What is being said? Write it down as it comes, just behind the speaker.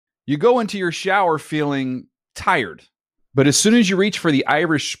You go into your shower feeling tired, but as soon as you reach for the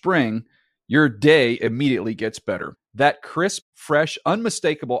Irish Spring, your day immediately gets better. That crisp, fresh,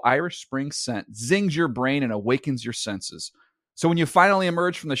 unmistakable Irish Spring scent zings your brain and awakens your senses. So when you finally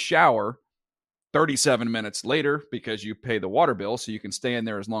emerge from the shower 37 minutes later, because you pay the water bill so you can stay in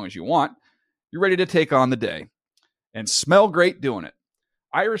there as long as you want, you're ready to take on the day and smell great doing it.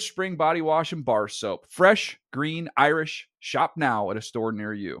 Irish Spring Body Wash and Bar Soap. Fresh, green, Irish. Shop now at a store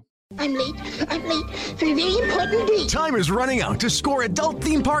near you. I'm late for a very important date. Time is running out to score adult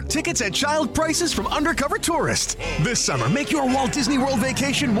theme park tickets at child prices from Undercover Tourist. This summer, make your Walt Disney World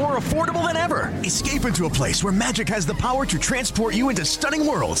vacation more affordable than ever. Escape into a place where magic has the power to transport you into stunning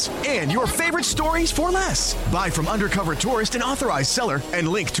worlds and your favorite stories for less. Buy from Undercover Tourist, an authorized seller, and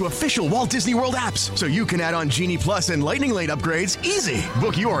link to official Walt Disney World apps so you can add on Genie Plus and Lightning Lane upgrades easy.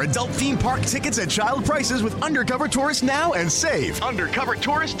 Book your adult theme park tickets at child prices with Undercover Tourist now and save.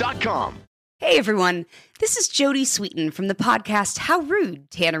 UndercoverTourist.com. Hey everyone, this is Jodie Sweetin from the podcast How Rude,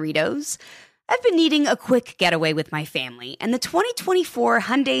 Tanneritos. I've been needing a quick getaway with my family, and the 2024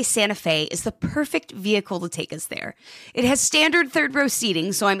 Hyundai Santa Fe is the perfect vehicle to take us there. It has standard third-row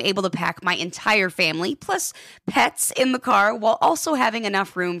seating, so I'm able to pack my entire family, plus pets, in the car, while also having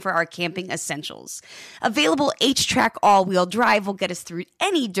enough room for our camping essentials. Available H-Track all-wheel drive will get us through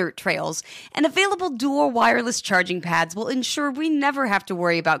any dirt trails, and available dual wireless charging pads will ensure we never have to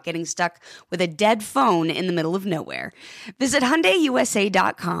worry about getting stuck with a dead phone in the middle of nowhere. Visit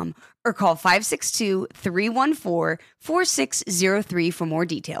HyundaiUSA.com or call 562-314-4603 for more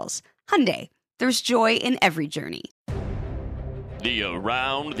details. Hyundai, there's joy in every journey. The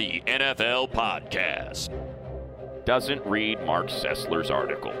Around the NFL podcast doesn't read Mark Sessler's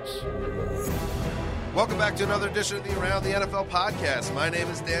articles. Welcome back to another edition of the Around the NFL podcast. My name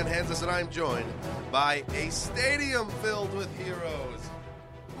is Dan Hansis, and I'm joined by a stadium filled with heroes.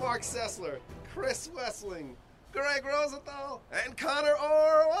 Mark Sessler, Chris Wessling, Greg Rosenthal, and Connor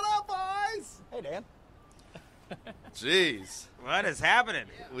Orr. What up, boys? Hey, Dan. Jeez. What is happening?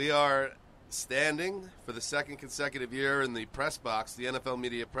 We are standing for the second consecutive year in the press box, the NFL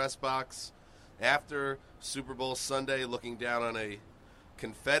media press box, after Super Bowl Sunday, looking down on a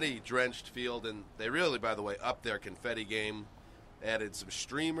confetti-drenched field. And they really, by the way, upped their confetti game, added some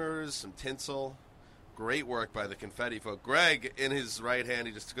streamers, some tinsel. Great work by the confetti folk. Greg, in his right hand,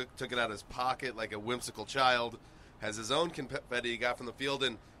 he just took it out of his pocket like a whimsical child, has his own confetti he got from the field,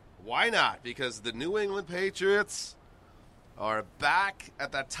 and why not? Because the New England Patriots are back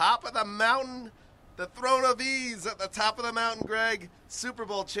at the top of the mountain, the throne of ease at the top of the mountain, Greg. Super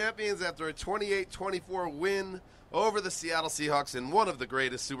Bowl champions after a 28-24 win over the Seattle Seahawks in one of the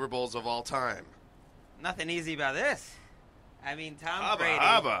greatest Super Bowls of all time. Nothing easy about this. I mean, Tom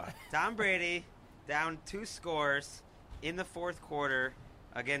Brady down 2 scores in the fourth quarter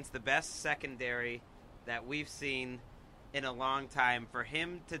against the best secondary that we've seen in a long time. For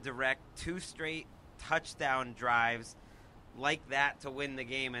him to direct 2 straight touchdown drives like that to win the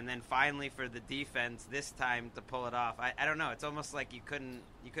game, and then finally for the defense this time to pull it off. I don't know. It's almost like you couldn't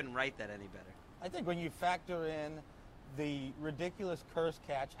write that any better. I think when you factor in the ridiculous curse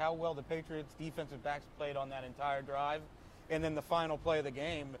catch, how well the Patriots defensive backs played on that entire drive, and then the final play of the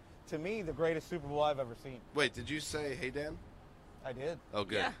game, to me, the greatest Super Bowl I've ever seen. Wait, did you say, hey, Dan? I did. Oh,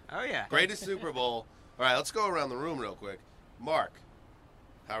 good. Yeah. Oh, yeah. Greatest Super Bowl. All right, let's go around the room real quick. Mark,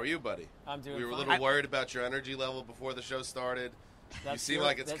 how are you, buddy? I'm doing We were a fine. little worried about your energy level before the show started. You seem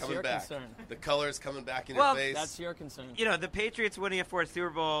like it's coming back. Concern. The color's coming back in Well, your face. That's your concern. You know, the Patriots winning a 4th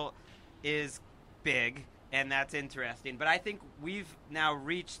Super Bowl is big, and that's interesting. But I think we've now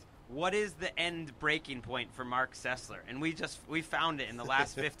reached what is the end breaking point for Mark Sessler. And we found it in the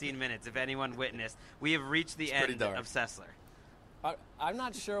last 15 minutes, if anyone witnessed. We have reached the end of Sessler. I'm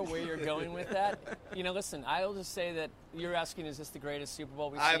not sure where you're going with that. You know, listen, I'll just say that you're asking, is this the greatest Super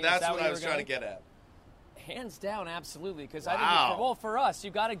Bowl we've seen? That's what I was trying to get at. Hands down, absolutely. Because Wow. I think, for us,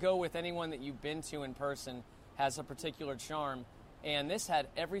 you've got to go with anyone that you've been to in person has a particular charm. And this had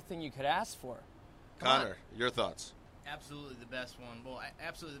everything you could ask for. Connor, your thoughts? Absolutely the best one. Well,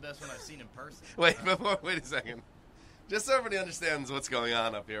 absolutely the best one I've seen in person. Wait a second. Just so everybody understands what's going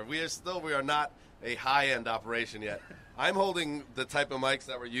on up here. We are not a high-end operation yet. I'm holding the type of mics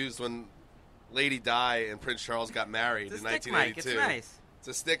that were used when Lady Di and Prince Charles got married in 1982. It's nice. It's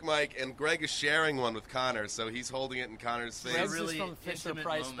a stick mic, and Greg is sharing one with Connor, so he's holding it in Connor's face. Greg's really is from Fisher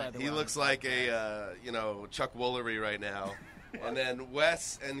Price, by the way. He looks like a Chuck Woolery right now. And then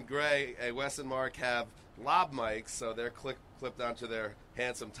Wes and Mark have lob mics, so they're clipped onto their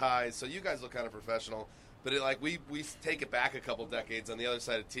handsome ties. So you guys look kind of professional. But we take it back a couple decades on the other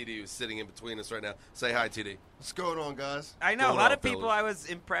side of TD, who's sitting in between us right now. Say hi, TD. What's going on, guys? I know a lot of people I was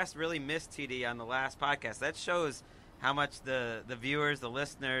impressed really missed TD on the last podcast. That shows how much the viewers, the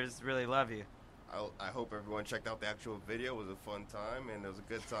listeners really love you. I hope everyone checked out the actual video. It was a fun time, and it was a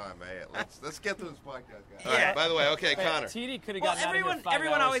good time. Hey, let's get through this podcast, guys. All right, by the way, okay, Connor. TD could have gotten out of here 5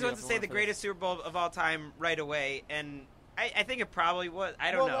 everyone hours always ago wants to say the greatest Super Bowl of all time right away, and I think it probably was. I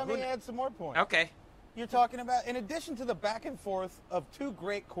don't know. Well, let me add some more points. Okay. You're talking about, in addition to the back and forth of two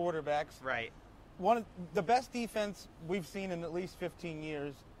great quarterbacks, right? One of the best defense we've seen in at least 15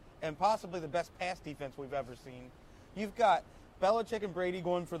 years, and possibly the best pass defense we've ever seen. You've got Belichick and Brady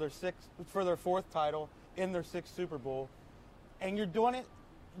going for their fourth title in their sixth Super Bowl, and you're doing it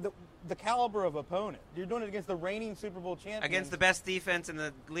the caliber of opponent. You're doing it against the reigning Super Bowl champions. Against the best defense in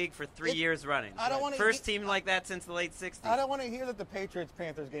the league for 3 years running. I don't want First team like that since the late 60s. I don't want to hear that the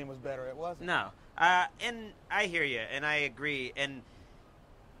Patriots-Panthers game was better. It wasn't. No. And I hear you, and I agree. And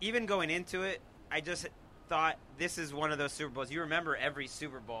even going into it, I just thought this is one of those Super Bowls. You remember every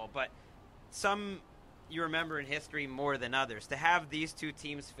Super Bowl, but some you remember in history more than others. To have these two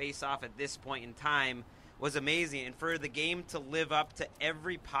teams face off at this point in time was amazing. And for the game to live up to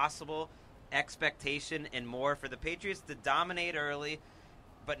every possible expectation and more, for the Patriots to dominate early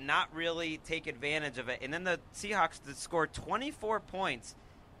but not really take advantage of it. And then the Seahawks to score 24 points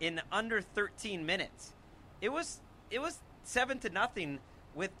in under 13 minutes. It was 7-0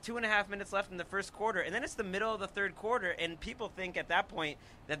 with 2.5 minutes left in the first quarter. And then it's the middle of the third quarter, and people think at that point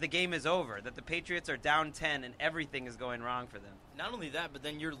that the game is over, that the Patriots are down 10 and everything is going wrong for them. Not only that, but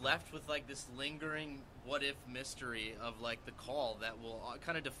then you're left with this lingering what-if mystery of the call that will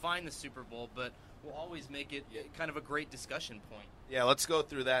kind of define the Super Bowl, but will always make it kind of a great discussion point. Yeah, let's go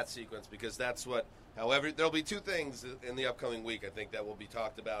through that sequence, because that's what, however, there'll be two things in the upcoming week, I think, that will be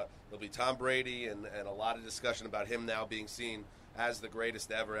talked about. There'll be Tom Brady and a lot of discussion about him now being seen as the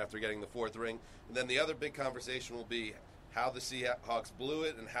greatest ever after getting the fourth ring. And then the other big conversation will be how the Seahawks blew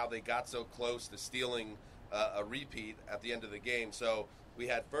it and how they got so close to stealing a repeat at the end of the game. So we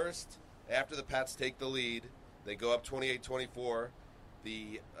had first, after the Pats take the lead, they go up 28-24.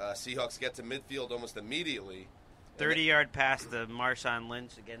 The Seahawks get to midfield almost immediately. 30-yard pass to Marshawn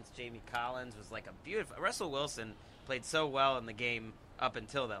Lynch against Jamie Collins was a beautiful. Russell Wilson played so well in the game up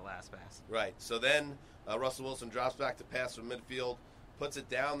until that last pass. Right. So then Russell Wilson drops back to pass from midfield, puts it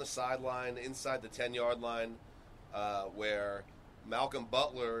down the sideline inside the 10-yard line, where Malcolm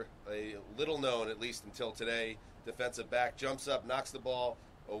Butler, a little known, at least until today, defensive back, jumps up, knocks the ball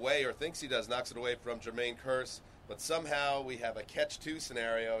away, or thinks he does, knocks it away from Jermaine Kearse. But somehow we have a catch-two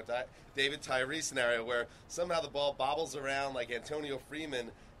scenario, David Tyree scenario, where somehow the ball bobbles around like Antonio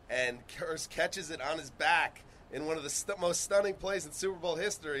Freeman, and Kearse catches it on his back in one of the most stunning plays in Super Bowl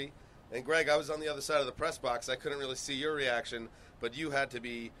history. And, Greg, I was on the other side of the press box. I couldn't really see your reaction, but you had to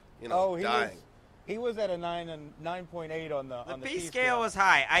be, dying. He was at a 9.8 on the P scale was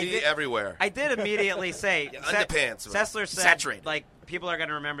high. Everywhere. I did immediately say, underpants. Sessler said, saturated. People are going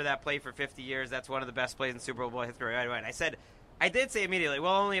to remember that play for 50 years. That's one of the best plays in Super Bowl history. Right. I did say immediately,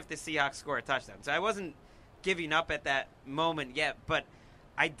 well, only if the Seahawks score a touchdown. So I wasn't giving up at that moment yet, but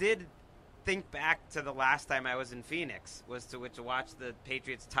I did think back to the last time I was in Phoenix, was to watch the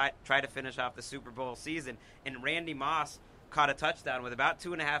Patriots try to finish off the Super Bowl season, and Randy Moss caught a touchdown with about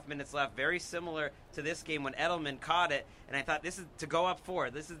 2.5 minutes left, very similar to this game when Edelman caught it, and I thought, this is to go up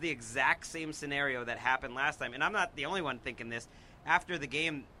 4. This is the exact same scenario that happened last time, and I'm not the only one thinking this. After the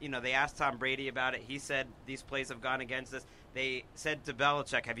game, they asked Tom Brady about it. He said these plays have gone against us. They said to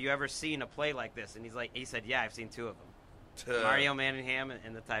Belichick, have you ever seen a play like this? And he said, yeah, I've seen 2 of them. Mario Manningham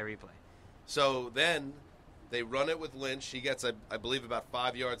and the Tyree play. So then they run it with Lynch. He gets, I believe, about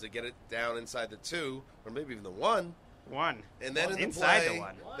 5 yards to get it down inside the 2, or maybe even the 1. And then in the play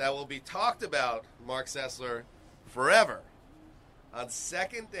that will be talked about, Mark Sessler, forever, on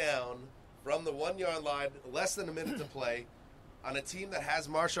second down from the 1-yard line, less than a minute to play, on a team that has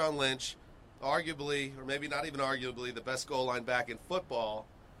Marshawn Lynch, arguably, or maybe not even arguably, the best goal line back in football,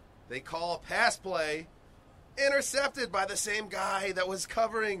 they call a pass play intercepted by the same guy that was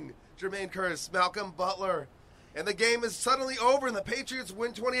covering Jermaine Kearse, Malcolm Butler. And the game is suddenly over, and the Patriots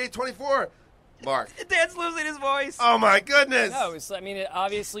win 28-24. Mark. Dan's losing his voice. Oh, my goodness. No, it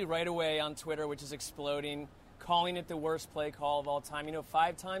obviously right away on Twitter, which is exploding, calling it the worst play call of all time.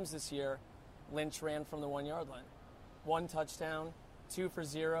 5 times this year, Lynch ran from the 1-yard line. 1 touchdown, 2 for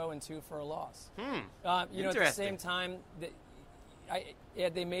 0, and 2 for a loss. At the same time,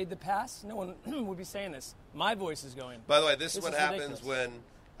 they made the pass. No one would be saying this. My voice is going. By the way, this is what happens when,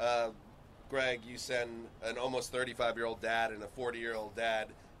 Greg, you send an almost 35-year-old dad and a 40-year-old dad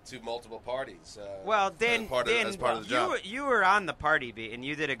to multiple parties. Well, Dan, as part of the job. You were on the party beat, and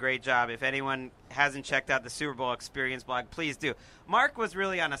you did a great job. If anyone hasn't checked out the Super Bowl Experience blog, please do. Mark was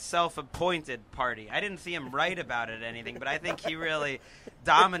really on a self-appointed party. I didn't see him write about it or anything, but I think he really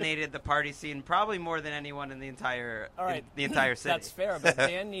dominated the party scene, probably more than anyone in the entire the entire city. That's fair, but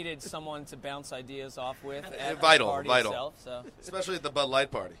Dan needed someone to bounce ideas off with at vital, the party vital. itself. So. Especially at the Bud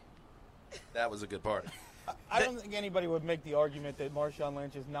Light party. That was a good party. I don't think anybody would make the argument that Marshawn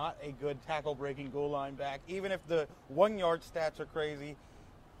Lynch is not a good tackle-breaking goal line back, even if the 1-yard stats are crazy.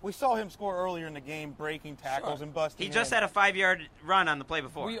 We saw him score earlier in the game, breaking tackles and busting. He just had a 5-yard run on the play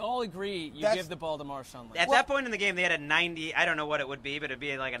before. We all agree you give the ball to Marshawn Lynch. At that point in the game, they had a 90. I don't know what it would be, but it'd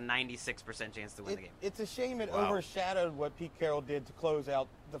be like a 96% chance to win the game. It's a shame it overshadowed what Pete Carroll did to close out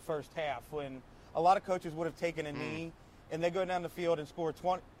the first half, when a lot of coaches would have taken a knee, and they go down the field and score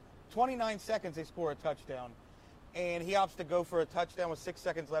 29 seconds, they score a touchdown. And he opts to go for a touchdown with 6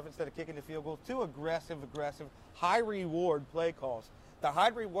 seconds left instead of kicking the field goal. Two aggressive, high-reward play calls. The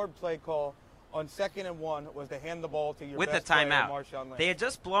high-reward play call on 2nd and 1 was to hand the ball to your with best a timeout. player, Marshawn Lynch. They had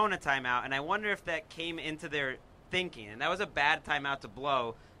just blown a timeout, and I wonder if that came into their thinking. And that was a bad timeout to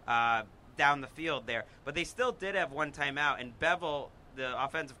blow down the field there. But they still did have one timeout, and Bevel, the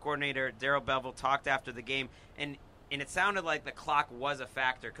offensive coordinator, Darrell Bevel, talked after the game, and it sounded like the clock was a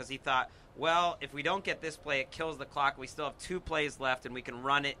factor because he thought, well, if we don't get this play, it kills the clock. We still have 2 plays left, and we can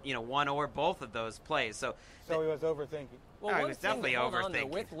run it, one or both of those plays. So he was overthinking. Well, he was definitely overthinking.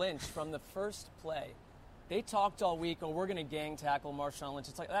 With Lynch from the first play, they talked all week, we're going to gang tackle Marshawn Lynch.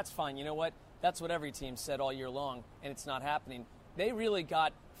 It's like, that's fine. You know what? That's what every team said all year long, and it's not happening. They really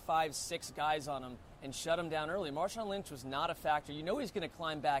got 5-6 guys on him and shut him down early. Marshawn Lynch was not a factor. You know he's going to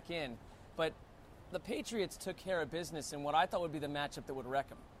climb back in, but the Patriots took care of business in what I thought would be the matchup that would wreck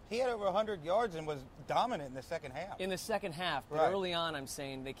him. He had over 100 yards and was dominant in the second half. In the second half, but early on, I'm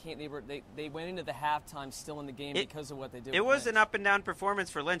saying they went into the halftime still in the game because of what they did. It was an up and down performance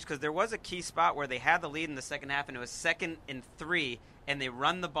for Lynch because there was a key spot where they had the lead in the second half, and it was 2nd and 3, and they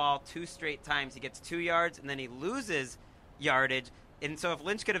run the ball 2 straight times. He gets 2 yards, and then he loses yardage. And so if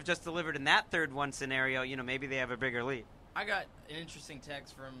Lynch could have just delivered in that 3rd one scenario, maybe they have a bigger lead. I got an interesting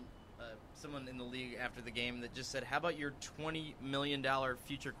text from someone in the league after the game that just said, how about your $20 million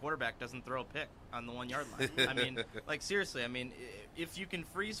future quarterback doesn't throw a pick on the 1-yard line? I mean, seriously, if you can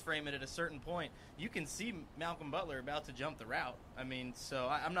freeze frame it at a certain point, you can see Malcolm Butler about to jump the route. So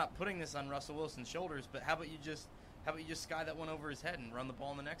I'm not putting this on Russell Wilson's shoulders, but how about you just sky that one over his head and run the ball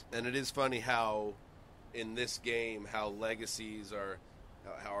in the next play? And it is funny how in this game, how legacies are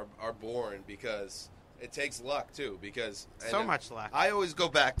born, because it takes luck too, because so much luck. I always go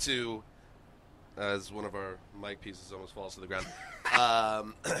back to, as one of our mic pieces almost falls to the ground.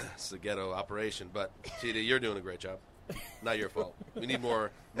 It's a ghetto operation, but TD, you're doing a great job. Not your fault. We need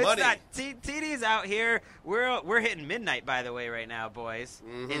more money. TD's out here. We're hitting midnight, by the way, right now, boys,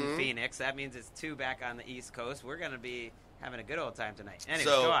 in Phoenix. That means it's 2 back on the East Coast. We're going to be having a good old time tonight. Anyway,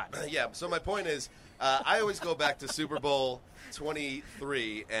 go on. Yeah, so my point is, I always go back to Super Bowl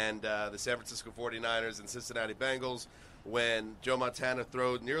 23 and the San Francisco 49ers and Cincinnati Bengals when Joe Montana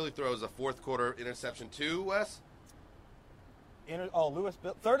nearly throws a 4th quarter interception to Wes? Lewis,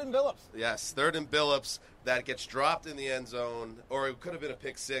 3rd and Billups. Yes, 3rd and Billups that gets dropped in the end zone, or it could have been a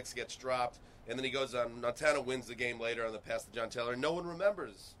pick 6, gets dropped, and then he goes on. Montana wins the game later on the pass to John Taylor. No one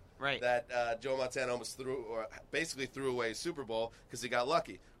remembers that Joe Montana almost basically threw away Super Bowl because he got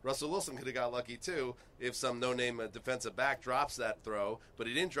lucky. Russell Wilson could have got lucky too if some no-name defensive back drops that throw, but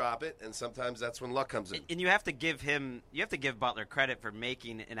he didn't drop it, and sometimes that's when luck comes in. And you have to give Butler credit for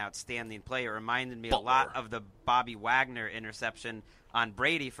making an outstanding play. It reminded me a lot of the Bobby Wagner interception on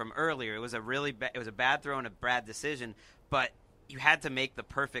Brady from earlier. It was a bad throw and a bad decision, but you had to make the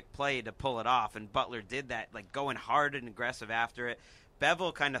perfect play to pull it off, and Butler did that, going hard and aggressive after it.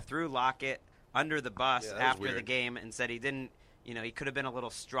 Bevel kind of threw Lockett under the bus after the game and said he didn't. He could have been a little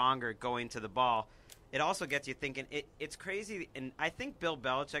stronger going to the ball. It also gets you thinking. It's crazy, and I think Bill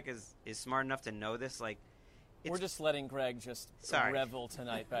Belichick is smart enough to know this. We're just letting Greg revel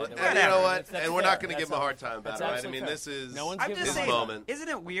tonight, by the way. And you know what? And we're not going to give him a hard time about it, right? This is his moment. Isn't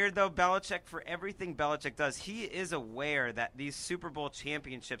it weird, though, Belichick, for everything Belichick does, he is aware that these Super Bowl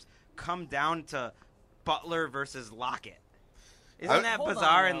championships come down to Butler versus Lockett. Isn't that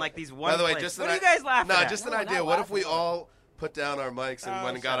bizarre? And these one. By the way, what are you guys laughing at? No, just an idea. What if we all put down our mics and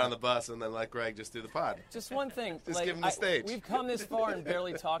went and got on the bus and then let Greg just do the pod? Just one thing. Just give him the stage. We've come this far and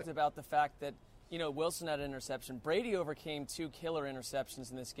barely talked about the fact that, Wilson had an interception. Brady overcame 2 killer interceptions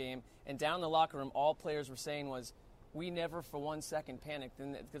in this game. And down in the locker room, all players were saying was, we never for 1 second panicked.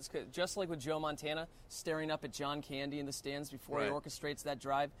 And it's just like with Joe Montana staring up at John Candy in the stands before he orchestrates that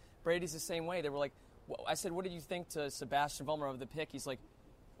drive, Brady's the same way. They were like, I said, what did you think to Sebastian Vollmer of the pick? He's like,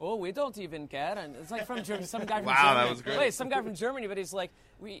 oh, we don't even care. And it's like from some guy from Germany. That was great. Wait, some guy from Germany, but he's like,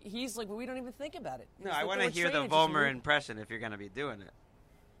 we don't even think about it. No, I want to hear the Vollmer impression if you're going to be doing it.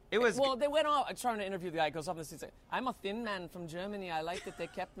 It was well. They went off trying to interview the guy. Goes up and says, "I'm a thin man from Germany. I like that they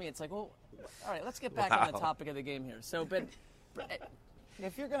kept me." It's like, well, all right, let's get back on the topic of the game here. So, but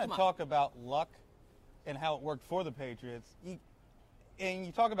if you're going to talk about luck and how it worked for the Patriots, and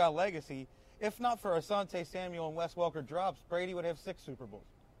you talk about legacy, if not for Asante Samuel and Wes Welker drops, Brady would have 6 Super Bowls.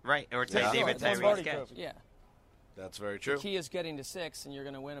 Right, or David Tyree's catch. Yeah. That's very true. The key is getting to 6, and you're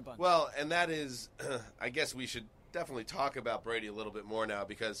going to win a bunch. Well, and that is, I guess we should definitely talk about Brady a little bit more now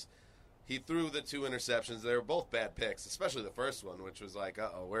because he threw the 2 interceptions. They were both bad picks, especially the first one, which was like,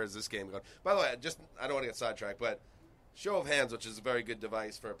 uh-oh, where is this game going? By the way, I don't want to get sidetracked, but show of hands, which is a very good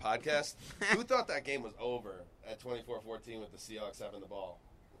device for a podcast, who thought that game was over at 24-14 with the Seahawks having the ball?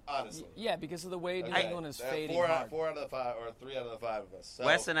 Honestly. Yeah, because of the way New England is fading 4 hard. out of the 5, or 3 out of the 5 of us. So,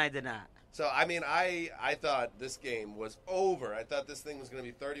 Wes and I did not. So, I mean, I thought this game was over. I thought this thing was going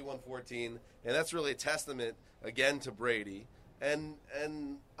to be 31-14, and that's really a testament, again, to Brady. And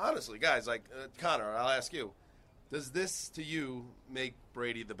honestly, guys, like Connor, I'll ask you, does this, to you, make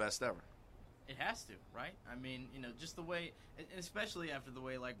Brady the best ever? It has to, right? I mean, just the way, especially after the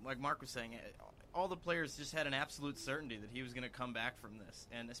way, like Mark was saying, all the players just had an absolute certainty that he was going to come back from this.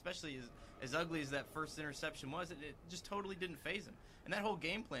 And especially as ugly as that first interception was, it just totally didn't faze him. And that whole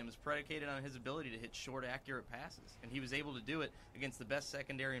game plan was predicated on his ability to hit short, accurate passes. And he was able to do it against the best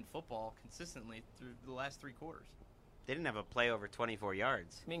secondary in football consistently through the last 3 quarters. They didn't have a play over 24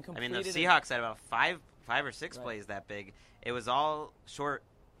 yards. I mean, the Seahawks had about five or six plays that big. It was all short,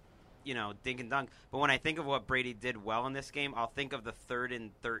 dink and dunk. But when I think of what Brady did well in this game, I'll think of the 3rd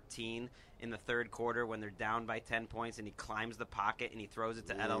and 13 in the third quarter when they're down by 10 points and he climbs the pocket and he throws it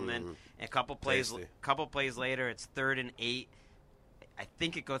to Edelman. And a couple plays later, it's 3rd and 8. I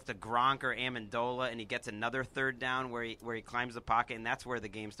think it goes to Gronk or Amendola, and he gets another 3rd down where he climbs the pocket, and that's where the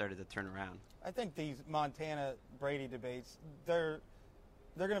game started to turn around. I think these Montana-Brady debates, they're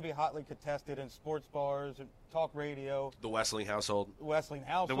going to be hotly contested in sports bars and talk radio. The Wessling household. The Wessling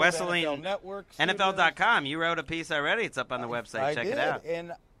household. The Wessling NFL Network. NFL.com. You wrote a piece already. It's up on the website. Check it out.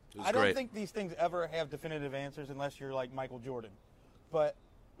 And I don't think these things ever have definitive answers unless you're like Michael Jordan. But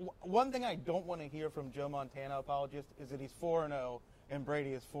one thing I don't want to hear from Joe Montana apologists is that he's 4-0 and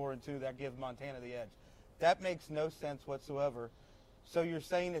Brady is 4-2. That gives Montana the edge. That makes no sense whatsoever. So you're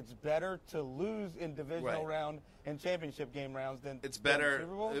saying it's better to lose in divisional round and championship game rounds than it's better.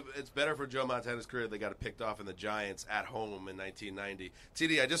 Super Bowl? It's better for Joe Montana's career. They got picked off in the Giants at home in 1990.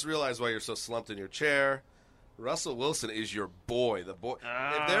 TD, I just realized why you're so slumped in your chair. Russell Wilson is your boy. The boy.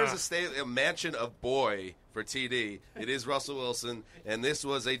 If there's a mansion of boy for TD, it is Russell Wilson, and this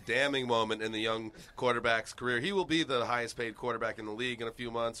was a damning moment in the young quarterback's career. He will be the highest-paid quarterback in the league in a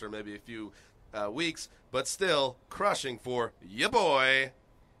few months or maybe a few weeks, but still crushing for your boy.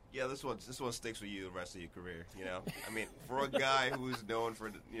 Yeah, this one sticks with you the rest of your career. I mean, for a guy who's known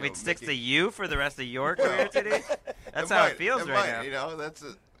for wait, sticks to you for the rest of your career today? That's how it feels right now. That's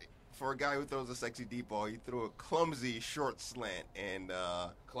for a guy who throws a sexy deep ball, he threw a clumsy short slant and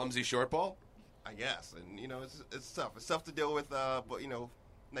clumsy short ball. I guess, and it's tough. It's tough to deal with, but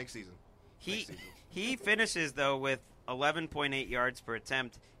next season. He finishes though with 11.8 yards per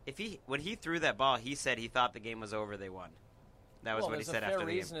attempt. When he threw that ball, he said he thought the game was over. They won. That was what he said after the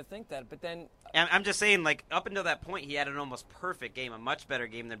game. There's a fair reason to think that, but then I'm just saying, like up until that point, he had an almost perfect game, a much better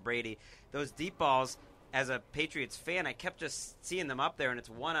game than Brady. Those deep balls. As a Patriots fan, I kept just seeing them up there, and it's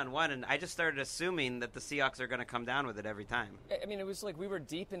one-on-one, and I just started assuming that the Seahawks are going to come down with it every time. I mean, it was like we were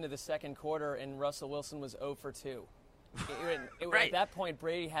deep into the second quarter, and Russell Wilson was 0 for 2. Right. At that point,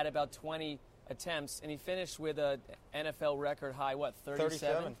 Brady had about 20 attempts, and he finished with a NFL record high,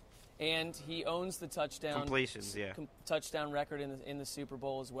 37? And he owns the touchdown completions, touchdown record in the Super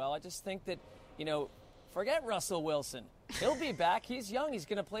Bowl as well. I just think that, forget Russell Wilson. He'll be back. He's young. He's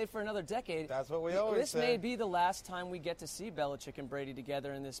going to play for another decade. That's what we always say. This may be the last time we get to see Belichick and Brady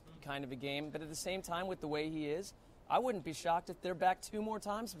together in this kind of a game. But at the same time, with the way he is, I wouldn't be shocked if they're back 2 more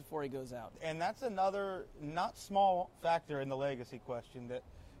times before he goes out. And that's another not small factor in the legacy question, that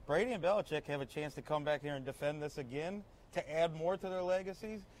Brady and Belichick have a chance to come back here and defend this again to add more to their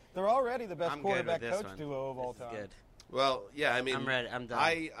legacies. They're already the best quarterback-coach duo of all time. Good. Well, yeah, I mean, I'm ready. I'm done.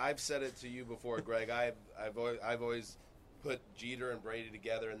 I've said it to you before, Greg. I've always put Jeter and Brady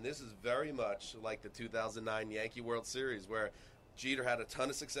together, and this is very much like the 2009 Yankee World Series, where Jeter had a ton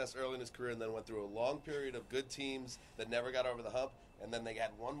of success early in his career and then went through a long period of good teams that never got over the hump. And then they had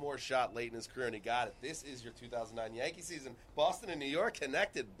one more shot late in his career, and he got it. This is your 2009 Yankee season. Boston and New York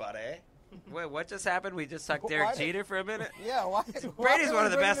connected, buddy. Wait, what just happened? We just sucked Derek Jeter for a minute? Yeah, why? Brady's one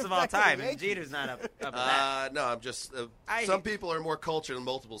of the best of all time, and Jeter's not up to that. No, I'm just some people are more cultured in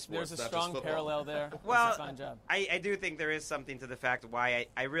multiple sports. There's a not strong just football. parallel there. Well, That's a fine job. I do think there is something to the fact why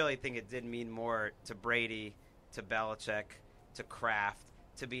I really think it did mean more to Brady, to Belichick, to Kraft,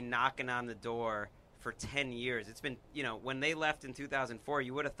 to be knocking on the door for 10 years. It's been, when they left in 2004,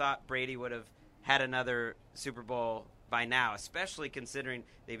 you would have thought Brady would have had another Super Bowl by now, especially considering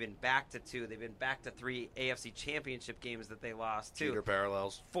they've been back to 2. They've been back to 3 AFC championship games that they lost, too. Jeter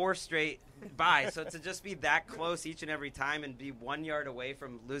parallels. 4 straight buys. So to just be that close each and every time and be 1 yard away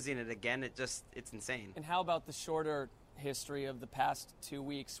from losing it again, it's insane. And how about the shorter history of the past 2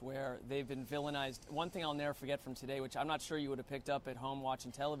 weeks where they've been villainized? One thing I'll never forget from today, which I'm not sure you would have picked up at home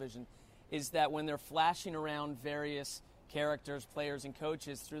watching television, is that when they're flashing around various characters, players, and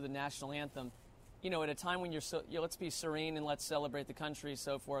coaches through the national anthem, at a time when let's be serene and let's celebrate the country,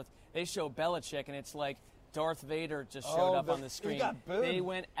 so forth, they show Belichick, and it's like Darth Vader just showed up on the screen. They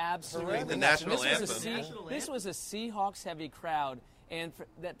went absolutely the national anthem. This was a Seahawks-heavy crowd. And for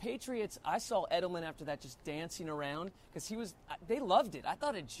that Patriots, I saw Edelman after that just dancing around because they loved it. I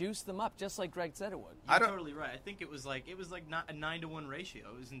thought it juiced them up, just like Greg said it would. You're totally right. I think it was like not a 9-to-1 ratio.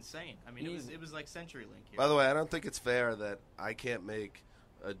 It was insane. I mean, it was like CenturyLink here. By the way, I don't think it's fair that I can't make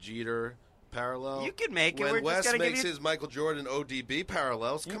a Jeter parallel. You can make it. When We're Wes just makes his Michael Jordan ODB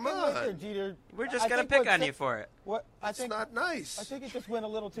parallels, come on. Jeter. We're just going to pick on you for it. It's not nice. I think it just went a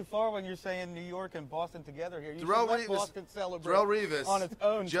little too far when you're saying New York and Boston together here. You Darrelle should let Boston celebrate Rivas on its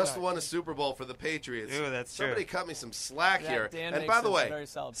own just side. won a Super Bowl for the Patriots. Ooh, that's true. Somebody cut me some slack here. Dan And makes by the a way, very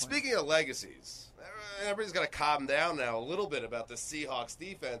solid point. speaking of legacies, everybody's got to calm down now a little bit about the Seahawks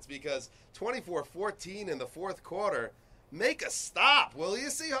defense because 24-14 in the fourth quarter. Make a stop, will you,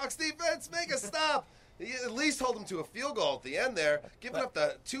 Seahawks defense? Make a stop. At least hold them to a field goal at the end there, giving up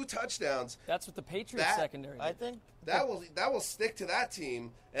the 2 touchdowns. That's what the Patriots secondary did. I think that will stick to that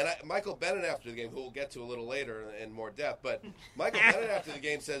team. And Michael Bennett after the game, who we'll get to a little later in more depth, but Michael Bennett after the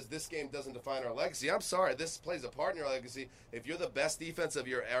game says this game doesn't define our legacy. I'm sorry, this plays a part in your legacy. If you're the best defense of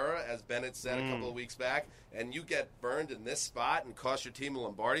your era, as Bennett said a couple of weeks back, and you get burned in this spot and cost your team a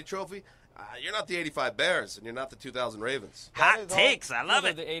Lombardi trophy, you're not the 85 Bears, and you're not the 2000 Ravens. Hot takes. I love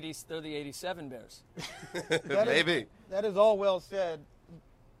it. They're the 87 Bears. Maybe. That is all well said.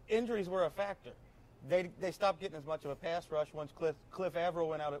 Injuries were a factor. They stopped getting as much of a pass rush once Cliff Averill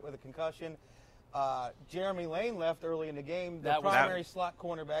went out with a concussion. Jeremy Lane left early in the game, the primary slot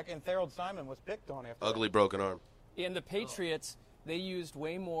cornerback, and Harold Simon was picked on after Ugly broken arm. In the Patriots, they used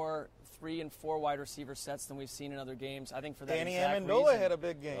way more 3 and 4 wide receiver sets than we've seen in other games. I think for that Danny exact Amendola reason. had a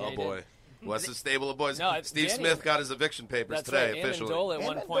big game. Oh, boy. What's the stable of boys? No, Steve Danny, Smith got his eviction papers that's today, right. officially. Amendola at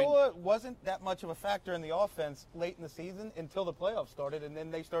one point. Amendola wasn't that much of a factor in the offense late in the season until the playoffs started, and then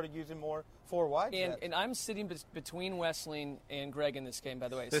they started using more 4 wide sets. And I'm sitting between Wesleyan and Greg in this game, by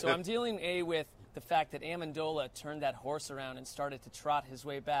the way. So I'm dealing, with the fact that Amendola turned that horse around and started to trot his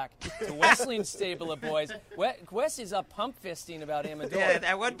way back to Wesleyan's stable of boys. Wes is up pump fisting about Amendola. Yeah,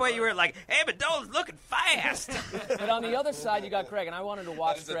 at one point you were like, Amendola's looking fast. But on the other side, you got Greg, and I wanted to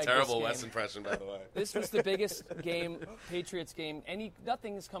watch Greg. That's a terrible this Wes game. impression, by the way. This was the biggest game, Patriots game.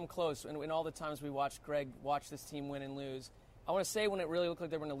 Nothing has come close in all the times we watched Greg watch this team win and lose. I want to say when it really looked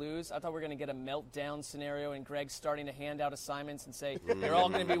like they were going to lose, I thought we were going to get a meltdown scenario and Greg starting to hand out assignments and say they're all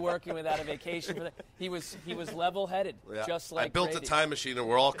going to be working without a vacation. For he was level-headed, just like I built Brady. a time machine, and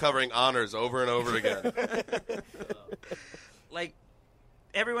we're all covering honors over and over again.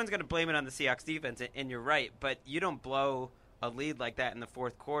 Everyone's going to blame it on the Seahawks defense, and you're right, but you don't blow a lead like that in the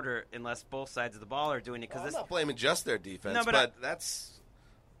fourth quarter unless both sides of the ball are doing it. Well, I'm not blaming just their defense, No, but that's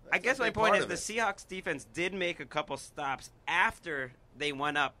I guess a my big point part is of the it. Seahawks defense did make a couple stops after they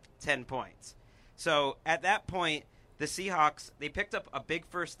went up 10 points. So at that point, the Seahawks, they picked up a big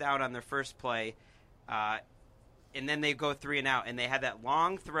first down on their first play, and then they go 3 and out, and they had that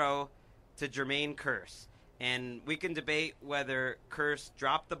long throw to Jermaine Kearse. And we can debate whether Kearse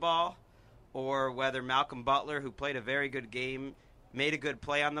dropped the ball or whether Malcolm Butler, who played a very good game, made a good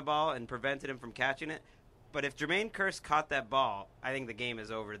play on the ball and prevented him from catching it. But if Jermaine Kearse caught that ball, I think the game is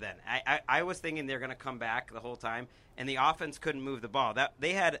over then. I was thinking they're going to come back the whole time, and the offense couldn't move the ball.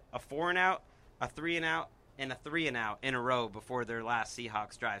 They had a 4 and out, a 3 and out, and a 3 and out in a row before their last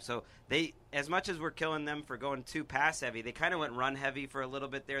Seahawks drive. So they, as much as we're killing them for going too pass heavy, they kind of went run heavy for a little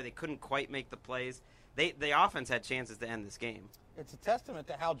bit there. They couldn't quite make the plays. The offense had chances to end this game. It's a testament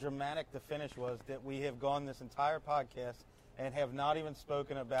to how dramatic the finish was that we have gone this entire podcast and have not even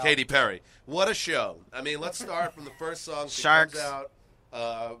spoken about Katy Perry. What a show. I mean, let's start from the first song. She Sharks. comes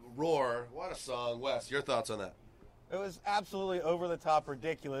out, Roar. What a song. Wes, your thoughts on that? It was absolutely over-the-top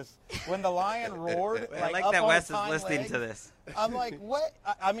ridiculous. When the lion roared, I like up that on Wes his is hind listening legs, to this. I'm like, what?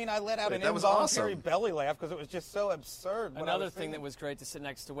 I mean, I let out an that was involuntary awesome. belly laugh because it was just so absurd. when I Another was thing singing. that was great to sit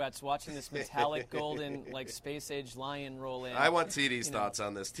next to Wes, watching this metallic golden, like space-age lion roll in. I want TD's thoughts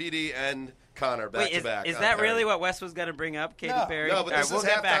on this. TD and Connor back Wait, to back. is on that Perry. really what Wes was going to bring up, Katy No. Perry? No, but All this right, is we'll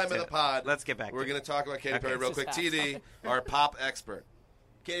get back halftime to of the it. pod. Let's get back We're to going it. to talk about Katy Okay. Perry real This is quick. TD, halftime. our pop expert.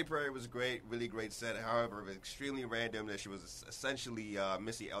 Katy Perry was great, really great set. However, it was extremely random that she was essentially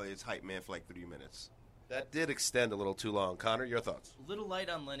Missy Elliott's hype man for like 3 minutes. That did extend a little too long. Connor, your thoughts? A little light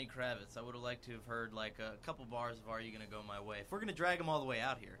on Lenny Kravitz. I would have liked to have heard like a couple bars of "Are You Gonna Go My Way?" If we're gonna drag him all the way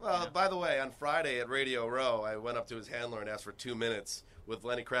out here. Well, by the way, on Friday at Radio Row, I went up to his handler and asked for 2 minutes with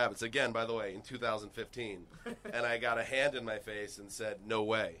Lenny Kravitz. Again, by the way, in 2015. And I got a hand in my face and said, no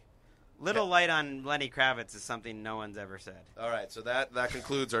way. Little light on Lenny Kravitz is something no one's ever said. All right, so that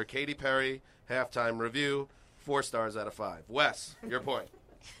concludes our Katy Perry halftime review. 4 stars out of 5. Wes, your point.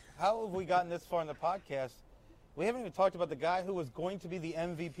 How have we gotten this far in the podcast? We haven't even talked about the guy who was going to be the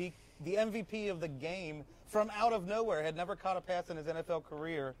MVP of the game from out of nowhere. Had never caught a pass in his NFL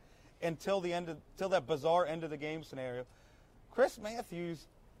career until that bizarre end of the game scenario. Chris Matthews,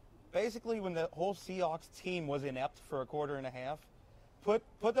 basically when the whole Seahawks team was inept for a quarter and a half, put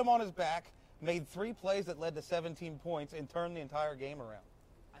them on his back, made 3 plays that led to 17 points, and turned the entire game around.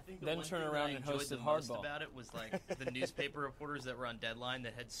 I think the Then one turn thing around that I and enjoyed hosted the most Hardball. about it was like the newspaper reporters that were on Deadline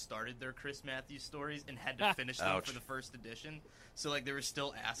that had started their Chris Matthews stories and had to finish them Ouch. for the first edition. So like they were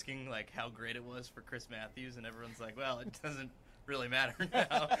still asking like how great it was for Chris Matthews, and everyone's like, well, it doesn't really matter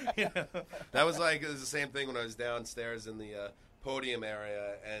now. You know? That was like, it was the same thing when I was downstairs in the podium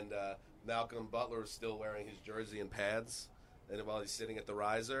area, and Malcolm Butler was still wearing his jersey and pads, and while he's sitting at the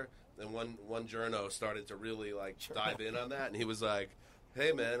riser, and one journo started to really like dive in on that, and he was like,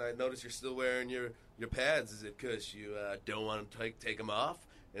 hey man, I noticed you're still wearing your pads. Is it because you don't want to take them off?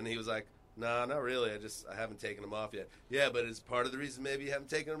 And he was like, no, not really. I haven't taken them off yet. Yeah, but it's part of the reason maybe you haven't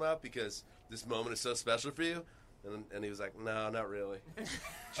taken them off because this moment is so special for you. And he was like, no, not really.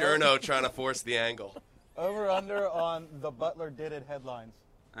 Journo trying to force the angle. Over under on the Butler did it headlines.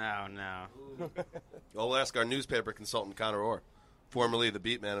 Oh, no. We'll ask our newspaper consultant, Connor Orr, formerly the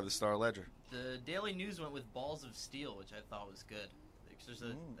beat man of the Star Ledger. The Daily News went with Balls of Steel, which I thought was good.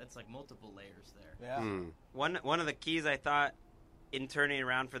 That's like multiple layers there. Yeah. One of the keys I thought in turning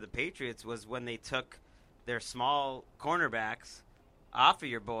around for the Patriots was when they took their small cornerbacks off of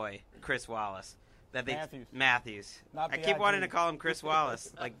your boy Chris Wallace. Matthews. Not I keep B.I.G. wanting to call him Chris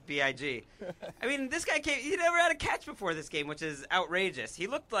Wallace, like B.I.G. I mean, this guy he never had a catch before this game, which is outrageous. He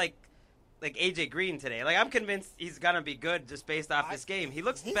looked like A.J. Green today. Like, I'm convinced he's going to be good just based off this game. He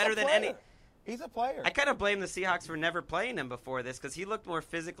looks better than any. He's a player. I kind of blame the Seahawks for never playing him before this because he looked more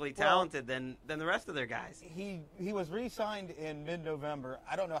physically talented than the rest of their guys. He was re-signed in mid-November.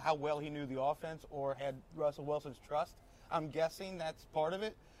 I don't know how well he knew the offense or had Russell Wilson's trust. I'm guessing that's part of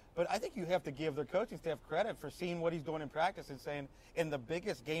it. But I think you have to give their coaching staff credit for seeing what he's doing in practice and saying, in the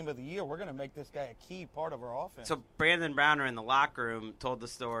biggest game of the year, we're going to make this guy a key part of our offense. So Brandon Browner in the locker room told the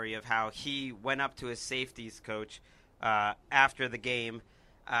story of how he went up to his safeties coach after the game,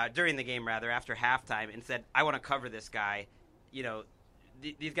 during the game rather, after halftime, and said, I want to cover this guy. You know,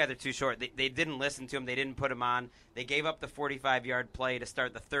 these guys are too short. They didn't listen to him. They didn't put him on. They gave up the 45-yard play to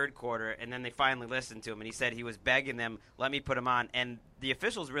start the third quarter, and then they finally listened to him. And he said he was begging them, let me put him on. And the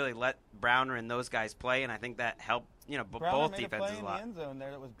officials really let Browner and those guys play, and I think that helped, both defenses a lot. Browner made a play in the end zone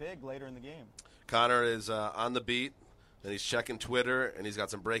there that was big later in the game. Connor is on the beat, and he's checking Twitter, and he's got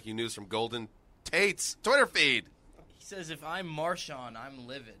some breaking news from Golden Tate's Twitter feed. He says, if I'm Marshawn, I'm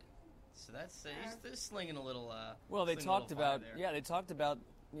livid. So that's he's slinging a little. Well, they slinging talked a little fire about there. they talked about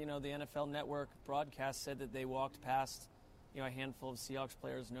the NFL Network broadcast said that they walked past a handful of Seahawks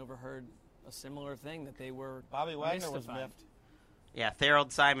players and overheard a similar thing that they were Bobby Wagner was mystified. miffed. Yeah,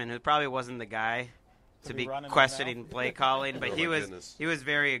 Tharold Simon, who probably wasn't the guy to be running his questioning mouth. play calling, but Oh, he my was goodness. he was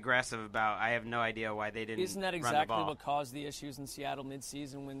very aggressive about. I have no idea why they didn't. Isn't that run the exactly ball. what caused the issues in Seattle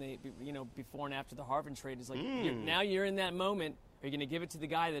midseason when they, before and after the Harvin trade? Is like now you're in that moment. Are you going to give it to the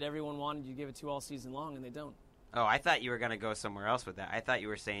guy that everyone wanted you to give it to all season long, and they don't? Oh, I thought you were going to go somewhere else with that. I thought you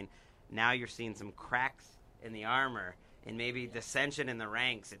were saying now you're seeing some cracks in the armor and maybe dissension in the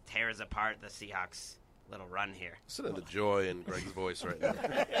ranks. It tears apart the Seahawks' little run here. Listen to the joy in Greg's voice right now.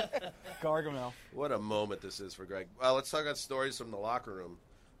 Gargamel. What a moment this is for Greg. Well, let's talk about stories from the locker room.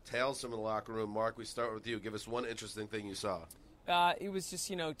 Tales from the locker room. Mark, we start with you. Give us one interesting thing you saw. It was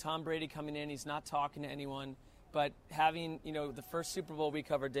just, Tom Brady coming in. He's not talking to anyone. But having, the first Super Bowl we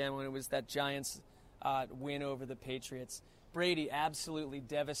covered, Dan, when it was that Giants win over the Patriots, Brady absolutely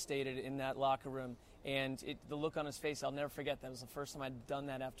devastated in that locker room. And the look on his face, I'll never forget. That was the first time I'd done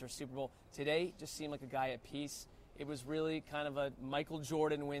that after a Super Bowl. Today, just seemed like a guy at peace. It was really kind of a Michael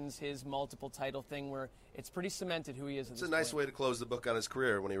Jordan wins his multiple title thing where it's pretty cemented who he is. It's a nice way to close the book on his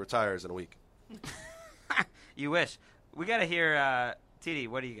career when he retires in a week. You wish. We got to hear, TD,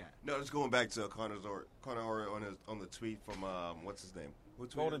 what do you got? No, just going back to Connor on the tweet from, what's his name?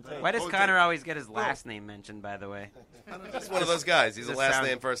 Why does Connor always get his last name mentioned, by the way? He's one of those guys. He's a last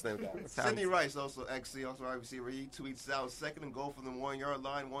name, first name guy. Sidney Rice, also ex-Seahawks wide receiver, he tweets out, 2nd and goal from the 1-yard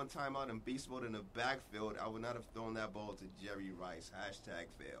line, one timeout in beast mode in the backfield. I would not have thrown that ball to Jerry Rice.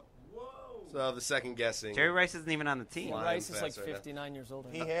 #fail. Whoa. So the second guessing. Jerry Rice isn't even on the team. Rice is like 59 years old.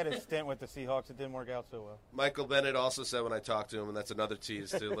 He had his stint with the Seahawks. It didn't work out so well. Michael Bennett also said when I talked to him, and that's another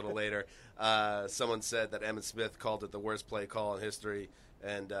tease to a little later, someone said that Emmitt Smith called it the worst play call in history.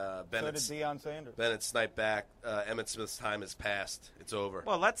 And Bennett, so did Deion Sanders. Bennett sniped back. Emmitt Smith's time has passed. It's over.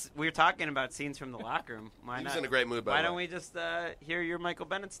 Well, we were talking about scenes from the locker room. He was in a great mood, by the way. Why don't we just hear your Michael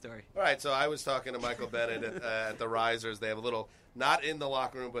Bennett story? All right, so I was talking to Michael Bennett at the Risers. They have a little, not in the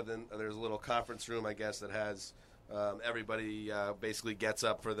locker room, but then there's a little conference room, I guess, that has everybody basically gets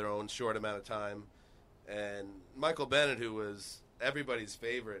up for their own short amount of time. And Michael Bennett, who was everybody's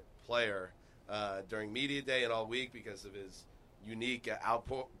favorite player during media day and all week because of his unique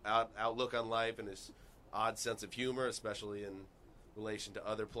outlook on life and his odd sense of humor, especially in relation to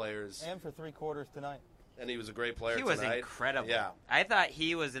other players. And for 3 quarters tonight. And he was a great player tonight. He was incredible. Yeah. I thought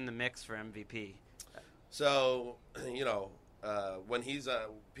he was in the mix for MVP. So, when he's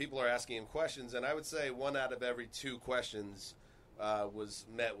people are asking him questions, and I would say 1 out of every 2 questions was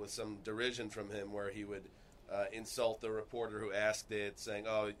met with some derision from him, where he would insult the reporter who asked it, saying,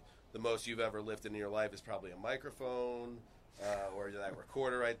 "Oh, the most you've ever lifted in your life is probably a microphone." Or that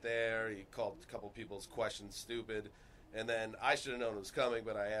recorder right there. He called a couple people's questions stupid. And then I should have known it was coming,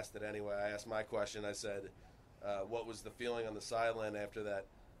 but I asked it anyway. I asked my question. I said, what was the feeling on the sideline after that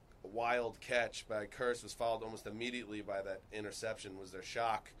wild catch by Kearse was followed almost immediately by that interception? Was there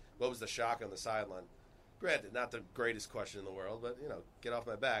shock? What was the shock on the sideline? Granted, not the greatest question in the world, but, get off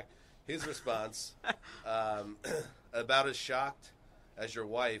my back. His response, about as shocked as your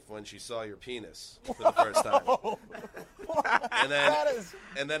wife when she saw your penis for the first time.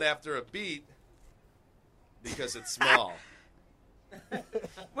 And then after a beat, because it's small. Well,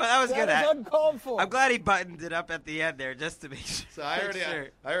 that was good. That is uncalled for. I'm glad he buttoned it up at the end there just to make sure. So I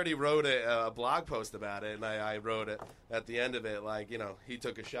already wrote a blog post about it, and I wrote it at the end of it, he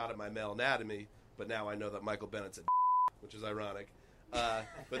took a shot at my male anatomy, but now I know that Michael Bennett's a which is ironic.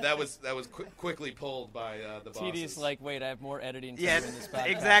 But that was quickly pulled by the bosses. TD's like, wait, I have more editing to do in this podcast.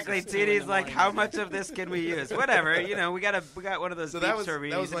 Exactly. TD's like, how much of this can we use? Whatever. we got one of those. So that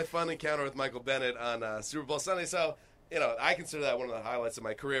was my fun encounter with Michael Bennett on Super Bowl Sunday. So I consider that one of the highlights of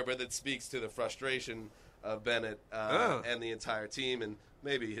my career, but it speaks to the frustration of Bennett and the entire team, and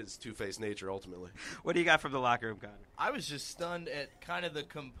maybe his two-faced nature ultimately. What do you got from the locker room, Connor? I was just stunned at kind of the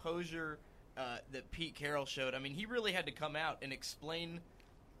composure that Pete Carroll showed. I mean, he really had to come out and explain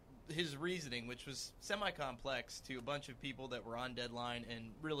his reasoning, which was semi-complex, to a bunch of people that were on deadline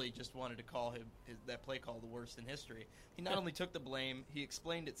and really just wanted to call that play call the worst in history. He not only took the blame, he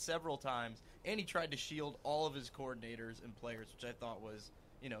explained it several times, and he tried to shield all of his coordinators and players, which I thought was,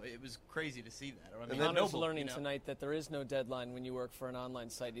 it was crazy to see that. I mean, Connor's learning tonight that there is no deadline when you work for an online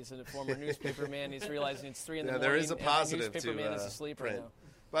site. He's a former newspaper man. He's realizing it's 3 in the morning. There is a positive newspaper man is asleep print. right now.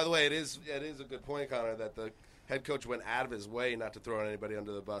 By the way, it is a good point, Connor, that the head coach went out of his way not to throw anybody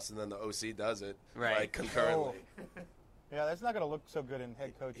under the bus, and then the OC does it concurrently. Yeah, that's not going to look so good in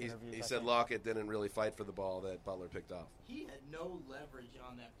head coach interviews. He said Lockett didn't really fight for the ball that Butler picked off. He had no leverage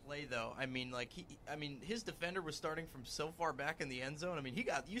on that play, though. I mean, his defender was starting from so far back in the end zone. I mean,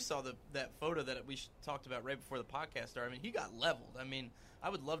 you saw that photo that we talked about right before the podcast started. I mean, he got leveled. I mean, I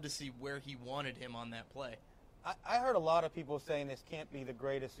would love to see where he wanted him on that play. I heard a lot of people saying this can't be the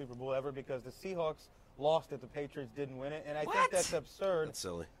greatest Super Bowl ever because the Seahawks lost it, the Patriots didn't win it, and I think that's absurd. That's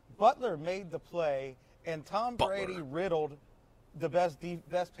silly. Butler made the play, and Tom Brady riddled the best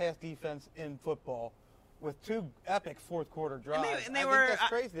pass defense in football with 2 epic fourth-quarter drives. I think that's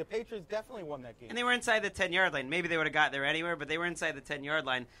crazy. The Patriots definitely won that game. And they were inside the 10-yard line. Maybe they would have got there anywhere, but they were inside the 10-yard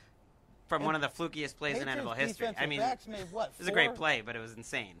line from one of the flukiest plays in NFL history. I mean, it was a great play, but it was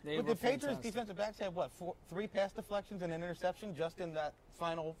insane. But the Patriots defensive backs had, 3 pass deflections and an interception just in that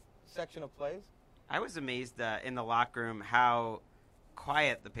final section of plays? I was amazed in the locker room how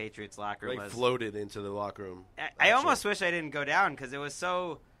quiet the Patriots locker room was. Floated into the locker room. I almost wish I didn't go down because it was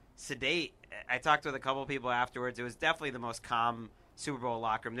so sedate. I talked with a couple people afterwards. It was definitely the most calm Super Bowl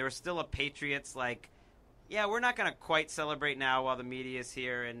locker room. There was still a Patriots yeah, we're not going to quite celebrate now while the media is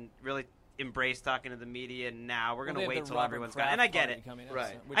here and really embrace talking to the media now. We're going to wait till everyone's gone. And I get it.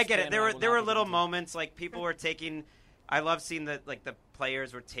 Right. I get it. There were little moments like people were taking. I love seeing the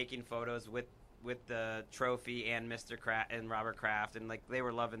players were taking photos with the trophy and Mr. Kraft and Robert Kraft, and they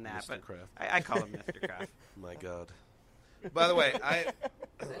were loving that. Mr. Kraft. I call him Mr. Kraft. My God. By the way,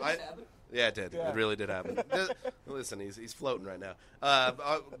 yeah, it did. Yeah. It really did happen. Listen, he's floating right now.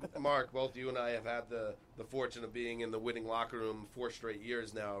 Mark, both you and I have had the fortune of being in the winning locker room 4 straight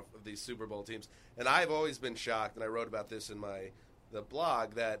years now of these Super Bowl teams, and I've always been shocked. And I wrote about this in the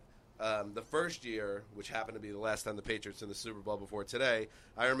blog that the first year, which happened to be the last time the Patriots in the Super Bowl before today,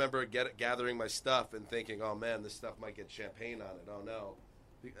 I remember gathering my stuff and thinking, "Oh man, this stuff might get champagne on it." Oh no,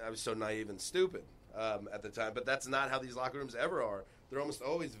 I was so naive and stupid at the time. But that's not how these locker rooms ever are. They're almost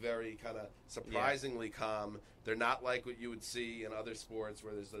always very kind of surprisingly calm. They're not like what you would see in other sports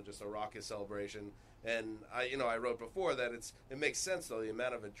where there's just a raucous celebration. And I wrote before that it makes sense though, the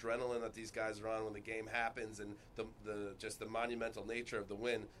amount of adrenaline that these guys are on when the game happens and the monumental nature of the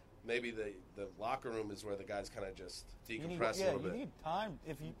win. Maybe the locker room is where the guys kind of just decompress a little bit. You need time.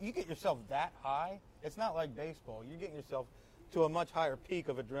 If you get yourself that high, it's not like baseball. You're getting yourself to a much higher peak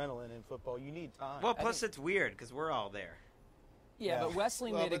of adrenaline in football. You need time. Well, plus it's weird because we're all there. Yeah, but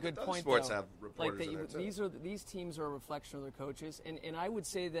Wesley made a good point. Sports though. have reporters in there too. These teams are a reflection of their coaches, and I would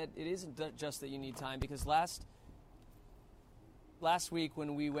say that it isn't just that you need time because last week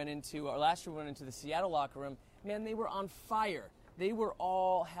when we went into the Seattle locker room, man, they were on fire. They were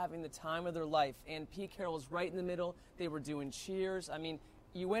all having the time of their life, and Pete Carroll was right in the middle. They were doing cheers. I mean,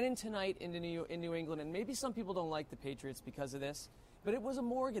 you went in tonight in New England, and maybe some people don't like the Patriots because of this. But it was a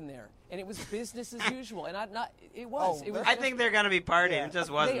Morgan there, and it was business as usual. And it was. I think they're going to be partying. Yeah. It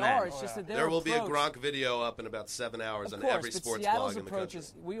just wasn't. They are. It's just that there will be a Gronk video up in about 7 hours on every sports blog in the country.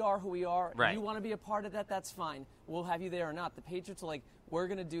 Is, we are who we are. Right. If you want to be a part of that, that's fine. We'll have you there or not. The Patriots are like, we're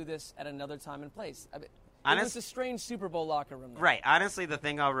going to do this at another time and place. It was a strange Super Bowl locker room there. Right. Honestly, the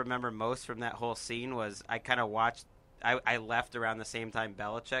thing I'll remember most from that whole scene was I kind of watched. I left around the same time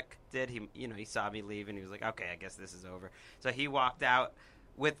Belichick did. He saw me leave and he was like, "Okay, I guess this is over." So he walked out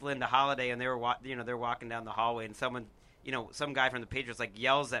with Linda Holiday, and they're walking down the hallway, and someone, some guy from the Patriots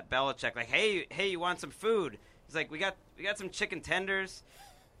yells at Belichick "Hey, you want some food?" He's like, "We got some chicken tenders."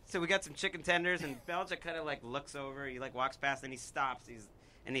 So we got some chicken tenders, and Belichick kind of looks over. He walks past, and he stops.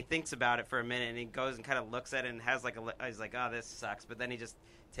 And he thinks about it for a minute, and he goes and kind of looks at it and has he's like, "Oh, this sucks," but then he just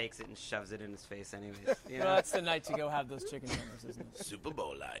takes it and shoves it in his face anyways. Well, that's the night to go have those chicken tenders, isn't it? Super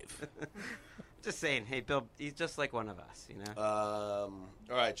Bowl life. Just saying, hey, Bill, he's just like one of us, All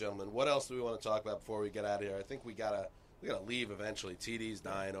right, gentlemen, what else do we want to talk about before we get out of here? I think we gotta leave eventually. TD's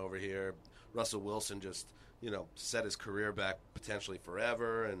dying over here. Russell Wilson just, set his career back potentially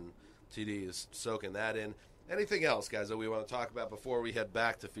forever, and TD is soaking that in. Anything else, guys, that we want to talk about before we head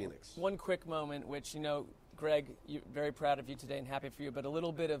back to Phoenix? One quick moment, which, Greg, very proud of you today and happy for you, but a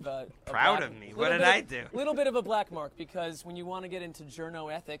little bit of a proud of me? What did I do? A little bit of a black mark, because when you want to get into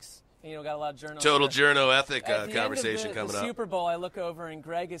journo ethics, got a lot of journo. Total journo ethic conversation coming up. The Super Bowl, I look over and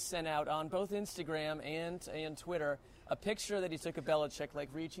Greg has sent out on both Instagram and Twitter a picture that he took of Belichick,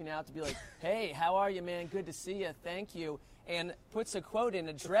 reaching out to be like, "Hey, how are you, man? Good to see you. Thank you." And puts a quote in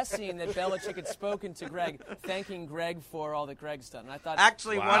addressing that Belichick had spoken to Greg, thanking Greg for all that Greg's done. And I thought,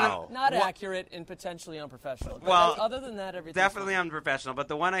 actually, not accurate and potentially unprofessional. But well, other than that, everything definitely unprofessional. But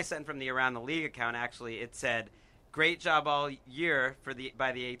the one I sent from the Around the League account, actually, it said, "Great job all year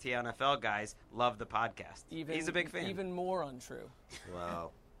by the AT NFL guys. Love the podcast." He's a big fan. Even more untrue.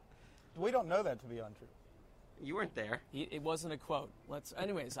 Wow. We don't know that to be untrue. You weren't there. It wasn't a quote.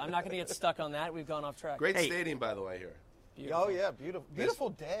 Anyways, I'm not going to get stuck on that. We've gone off track. Great stadium, by the way, here. Beautiful. Oh, yeah, beautiful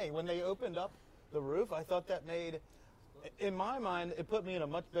day. When they opened up the roof, I thought that in my mind, it put me in a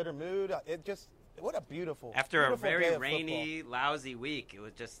much better mood. What a beautiful After beautiful a very day of rainy, lousy week, it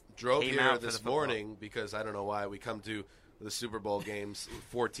was just drove came here out this morning because I don't know why we come to the Super Bowl games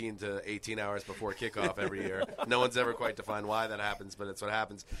 14 to 18 hours before kickoff every year. No one's ever quite defined why that happens, but it's what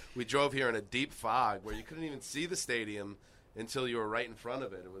happens. We drove here in a deep fog where you couldn't even see the stadium until you were right in front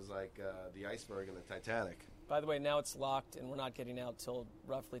of it. It was like the iceberg in the Titanic. By the way, now it's locked, and we're not getting out till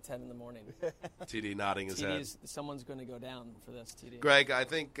roughly 10 in the morning. TD nodding his head. Someone's going to go down for this, TD. Greg, I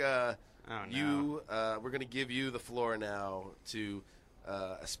think we're going to give you the floor now to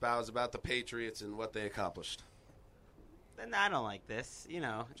espouse about the Patriots and what they accomplished. Then I don't like this,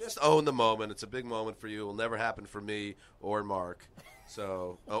 Just own the moment. It's a big moment for you. It will never happen for me or Mark.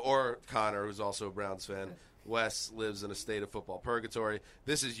 So, or Connor, who's also a Browns fan. Wes lives in a state of football purgatory.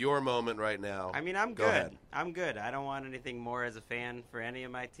 This is your moment right now. I mean, I'm Go good. ahead. I'm good. I don't want anything more as a fan for any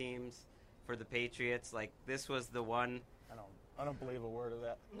of my teams. For the Patriots, like, this was the one. I don't believe a word of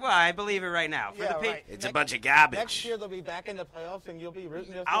that. Well, I believe it right now. For Yeah, the right. It's a bunch of garbage. Next year they'll be back in the playoffs, and you'll be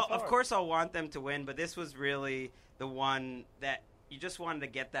rooting just as hard. Of course, I'll want them to win, but this was really the one that you just wanted to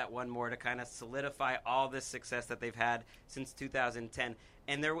get that one more to kind of solidify all this success that they've had since 2010.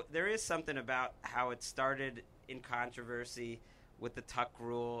 And there is something about how it started in controversy with the Tuck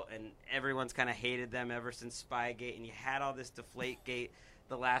rule, and everyone's kind of hated them ever since Spygate, and you had all this Deflategate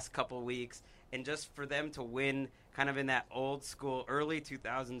the last couple weeks, and just for them to win kind of in that old school early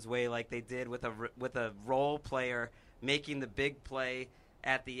 2000s way like they did with a role player making the big play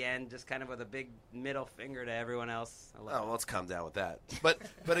at the end, just kind of with a big middle finger to everyone else. Well, let's calm down with that. But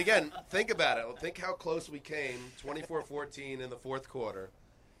again, think about it. Think how close we came, 24-14 in the fourth quarter,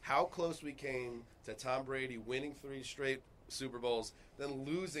 how close we came to Tom Brady winning 3 straight Super Bowls, then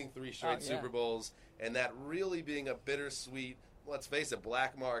losing 3 straight Super Bowls, and that really being a bittersweet, let's face it,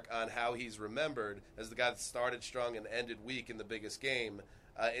 black mark on how he's remembered as the guy that started strong and ended weak in the biggest game.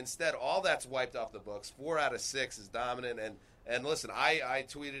 Instead, all that's wiped off the books. 4 out of 6 is dominant. And listen, I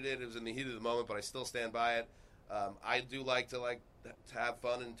tweeted it. It was in the heat of the moment, but I still stand by it. I do like to have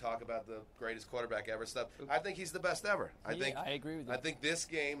fun and talk about the greatest quarterback ever stuff. I think he's the best ever. I agree with you. I think this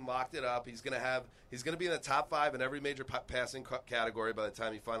game locked it up. He's going to be in the top 5 in every major passing category by the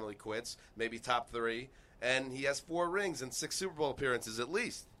time he finally quits, maybe top 3. And he has 4 rings and 6 Super Bowl appearances at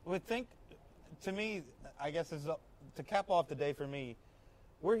least. To me, I guess to cap off the day for me,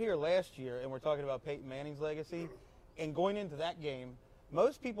 we're here last year and we're talking about Peyton Manning's legacy. And going into that game,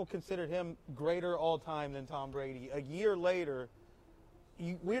 most people considered him greater all time than Tom Brady. A year later,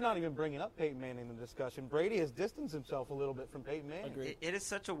 we're not even bringing up Peyton Manning in the discussion. Brady has distanced himself a little bit from Peyton Manning. It is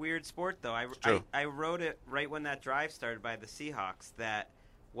such a weird sport, though. I wrote it right when that drive started by the Seahawks that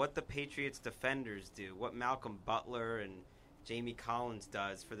what the Patriots defenders do, what Malcolm Butler and Jamie Collins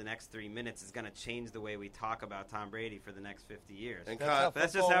does for the next 3 minutes is going to change the way we talk about Tom Brady for the next 50 years. And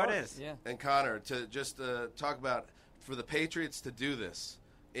that's just how it is. Yeah. And Connor, to just talk about, for the Patriots to do this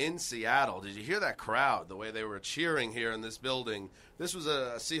in Seattle, did you hear that crowd, the way they were cheering here in this building? This was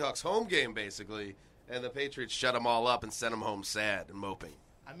a Seahawks home game, basically, and the Patriots shut them all up and sent them home sad and moping.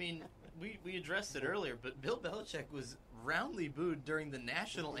 I mean, we addressed it earlier, but Bill Belichick was roundly booed during the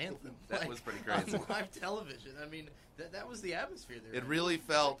national anthem. That was pretty crazy. On live television. I mean, that was the atmosphere there. It really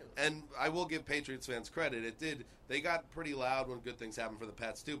felt, and I will give Patriots fans credit, it did. They got pretty loud when good things happened for the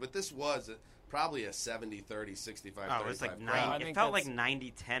Pats, too, but this was probably a 70-30, 65-35 it was like crowd. It felt like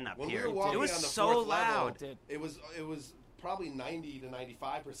 90-10 up when here. We were walking it was on the so fourth loud. Level, it was probably 90 to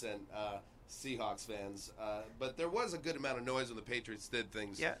 95% Seahawks fans, but there was a good amount of noise when the Patriots did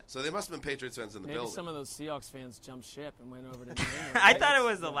things. Yeah. So there must have been Patriots fans in the Maybe building. some of those Seahawks fans jumped ship and went over to New England. I thought it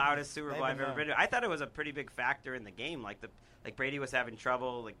was the loudest Super Bowl I've ever been to. I thought it was a pretty big factor in the game. Like Brady was having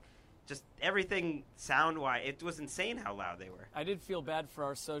trouble. Like just everything sound-wise. It was insane how loud they were. I did feel bad for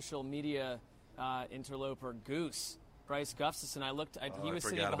our social media interloper, Goose. Bryce Gustafson. He was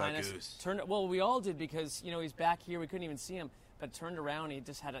sitting behind us. Goose. Well, we all did because he's back here. We couldn't even see him. But turned around,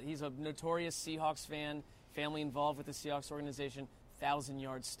 he's a notorious Seahawks fan, family involved with the Seahawks organization,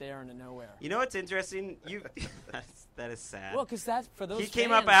 1,000-yard stare into nowhere. You know what's interesting? That is sad. Well, because for those he came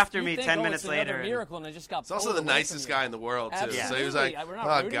fans, up after me think, 10 minutes it's later. Another miracle, and I just got. It's also the nicest guy in the world too. Absolutely. So he was like, We're not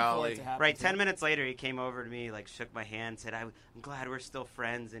 "Oh rooting golly!" For it to happen Right, to 10 him. minutes later, he came over to me, shook my hand, said, "I'm glad we're still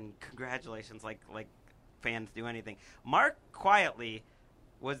friends, and congratulations." Like fans do anything. Mark quietly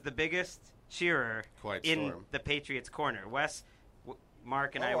was the biggest cheerer in the Patriots corner.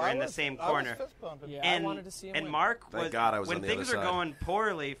 Mark and I were in the same corner. I wanted to see him and win. Mark Thank God I was when on the things other were side. going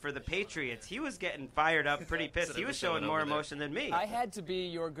poorly for the Patriots, he was getting fired up, pretty pissed. He was showing more emotion than me. I had to be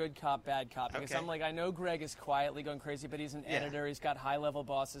your good cop, bad cop because Okay. I'm like, I know Greg is quietly going crazy, but he's an editor. He's got high-level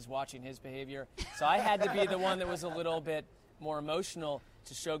bosses watching his behavior. So I had to be the one that was a little bit more emotional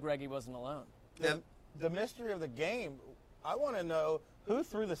to show Greg he wasn't alone. The mystery of the game, I want to know who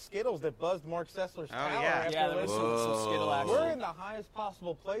threw the Skittles that buzzed Mark Sessler's tower after there was some Skittle action. We're in the highest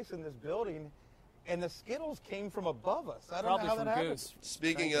possible place in this building, and the Skittles came from above us. I don't know how that happened.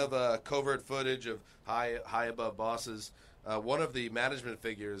 Speaking of covert footage of high above bosses, one of the management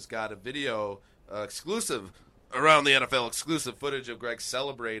figures got a video exclusive around the NFL exclusive footage of Greg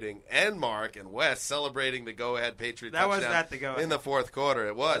celebrating and Mark and Wes celebrating the go-ahead Patriot touchdown was at the go-ahead. in the fourth quarter.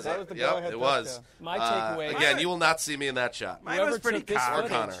 It was. That was the Yep, go-ahead it was. touchdown. My takeaway- Again, you will not see me in that shot. Mine was pretty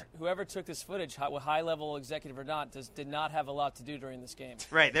cocky. Whoever took this footage, high-level executive or not, did not have a lot to do during this game.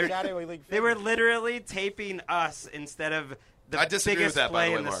 Right. They were literally taping us instead of the I disagree biggest with that, by play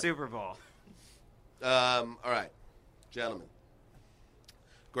the way, in the Mark. Super Bowl. All right, gentlemen.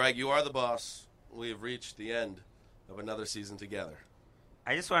 Greg, you are the boss. We have reached the end of another season together.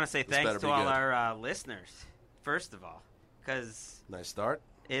 I just want to say thanks to all our listeners, first of all, because nice start.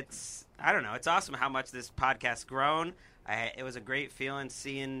 It's awesome how much this podcast's grown. It was a great feeling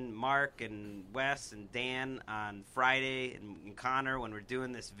seeing Mark and Wes and Dan on Friday and Connor when we're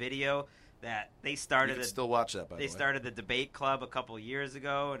doing this video that they started. You can still watch that, by the way. They started the debate club a couple of years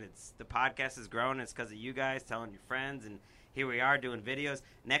ago, and the podcast has grown. It's because of you guys telling your friends, and here we are doing videos.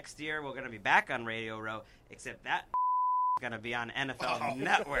 Next year, we're going to be back on Radio Row, except that going to be on NFL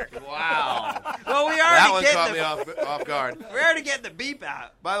Network. Wow. Well, we already that one caught me off guard. We're already getting the beep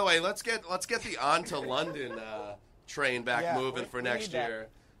out. By the way, let's get the On to London train back moving for next year.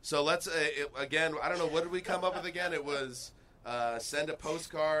 So let's again. I don't know, what did we come up with again? It was send a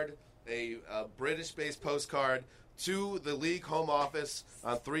postcard, a British-based postcard to the league home office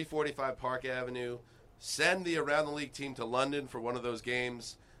on 345 Park Avenue. Send the Around the League team to London for one of those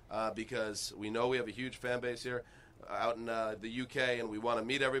games because we know we have a huge fan base here out in the UK, and we want to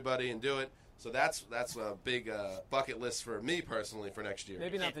meet everybody and do it. So that's a big bucket list for me personally for next year.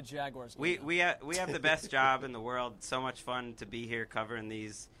 Maybe not the Jaguars. We have the best job in the world. So much fun to be here covering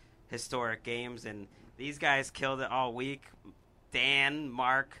these historic games, and these guys killed it all week. Dan,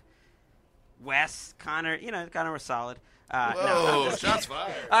 Mark, Wes, Connor. Connor was solid. Whoa, shots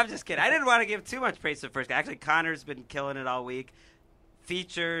fired. I'm just kidding. I didn't want to give too much praise to the first guy. Actually, Connor's been killing it all week.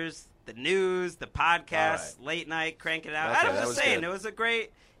 Features, the news, the podcast, late night, crank it out. Okay, I was just saying, good. it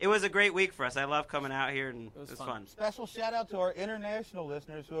was a great week for us. I love coming out here, and it was fun. Special shout out to our international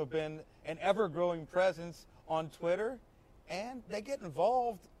listeners who have been an ever-growing presence on Twitter, and they get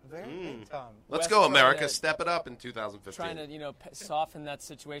involved very big time. Let's go, America. Step it up in 2015. Trying to, soften that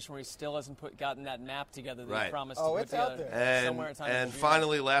situation where he still hasn't gotten that map together that he promised to put it's out together there. somewhere in time. And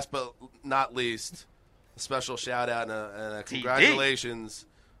finally, last but not least, a special shout out and a congratulations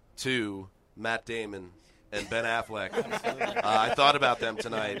to Matt Damon and Ben Affleck. I thought about them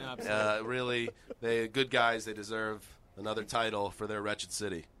tonight. Really, they're good guys. They deserve another title for their wretched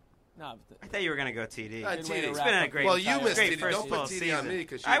city. No, I thought you were going to go TD. TD. It's been a great. Well, you missed great TD. Don't put TD season. on me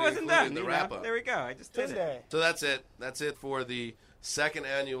because I wasn't done. The wrap up. There we go. I just did it. So that's it. That's it for the second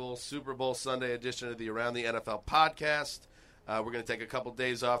annual Super Bowl Sunday edition of the Around the NFL podcast. We're going to take a couple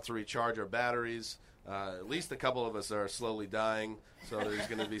days off to recharge our batteries. At least a couple of us are slowly dying, so there's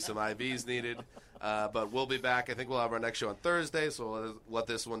going to be some IVs needed. But we'll be back. I think we'll have our next show on Thursday, so we'll let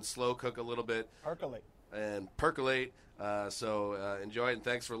this one slow cook a little bit. Percolate. So enjoy it, and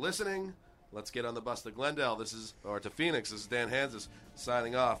thanks for listening. Let's get on the bus to Glendale. To Phoenix. This is Dan Hansis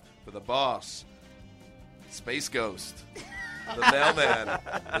signing off for the boss, Space Ghost, the mailman,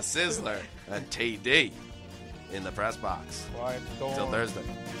 the Sizzler, and TD in the press box. Until Thursday.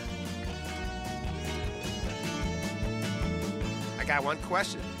 I got one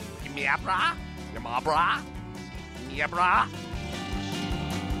question. Give me a bra? Give me a bra? Give me a bra?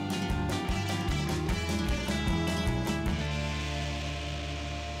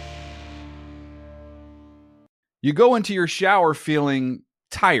 You go into your shower feeling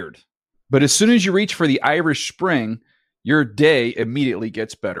tired, but as soon as you reach for the Irish Spring, your day immediately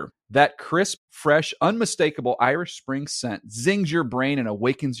gets better. That crisp, fresh, unmistakable Irish Spring scent zings your brain and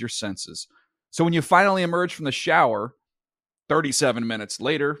awakens your senses. So when you finally emerge from the shower, 37 minutes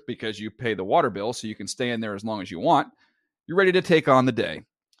later, because you pay the water bill so you can stay in there as long as you want, you're ready to take on the day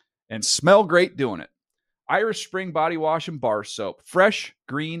and smell great doing it. Irish Spring Body Wash and Bar Soap. Fresh,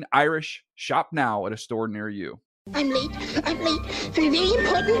 green, Irish. Shop now at a store near you. I'm late for a very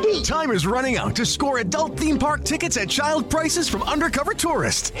important date. Time is running out to score adult theme park tickets at child prices from Undercover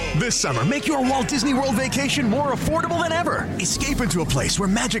Tourist. This summer, make your Walt Disney World vacation more affordable than ever. Escape into a place where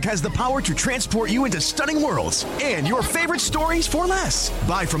magic has the power to transport you into stunning worlds and your favorite stories for less.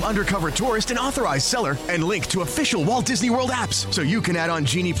 Buy from Undercover Tourist, an authorized seller, and link to official Walt Disney World apps so you can add on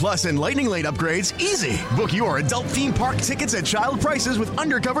Genie Plus and Lightning Lane upgrades easy. Book your adult theme park tickets at child prices with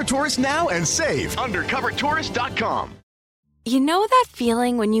Undercover Tourist now and save. UndercoverTourist.com. You know that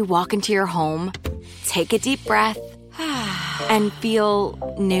feeling when you walk into your home, take a deep breath, and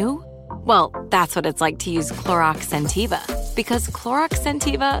feel new? Well, that's what it's like to use Clorox Scentiva. Because Clorox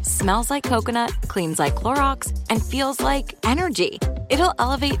Scentiva smells like coconut, cleans like Clorox, and feels like energy. It'll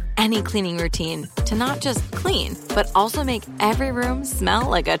elevate any cleaning routine to not just clean, but also make every room smell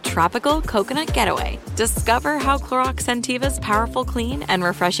like a tropical coconut getaway. Discover how Clorox Scentiva's powerful clean and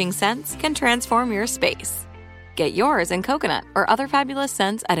refreshing scents can transform your space. Get yours in coconut or other fabulous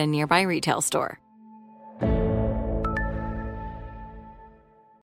scents at a nearby retail store.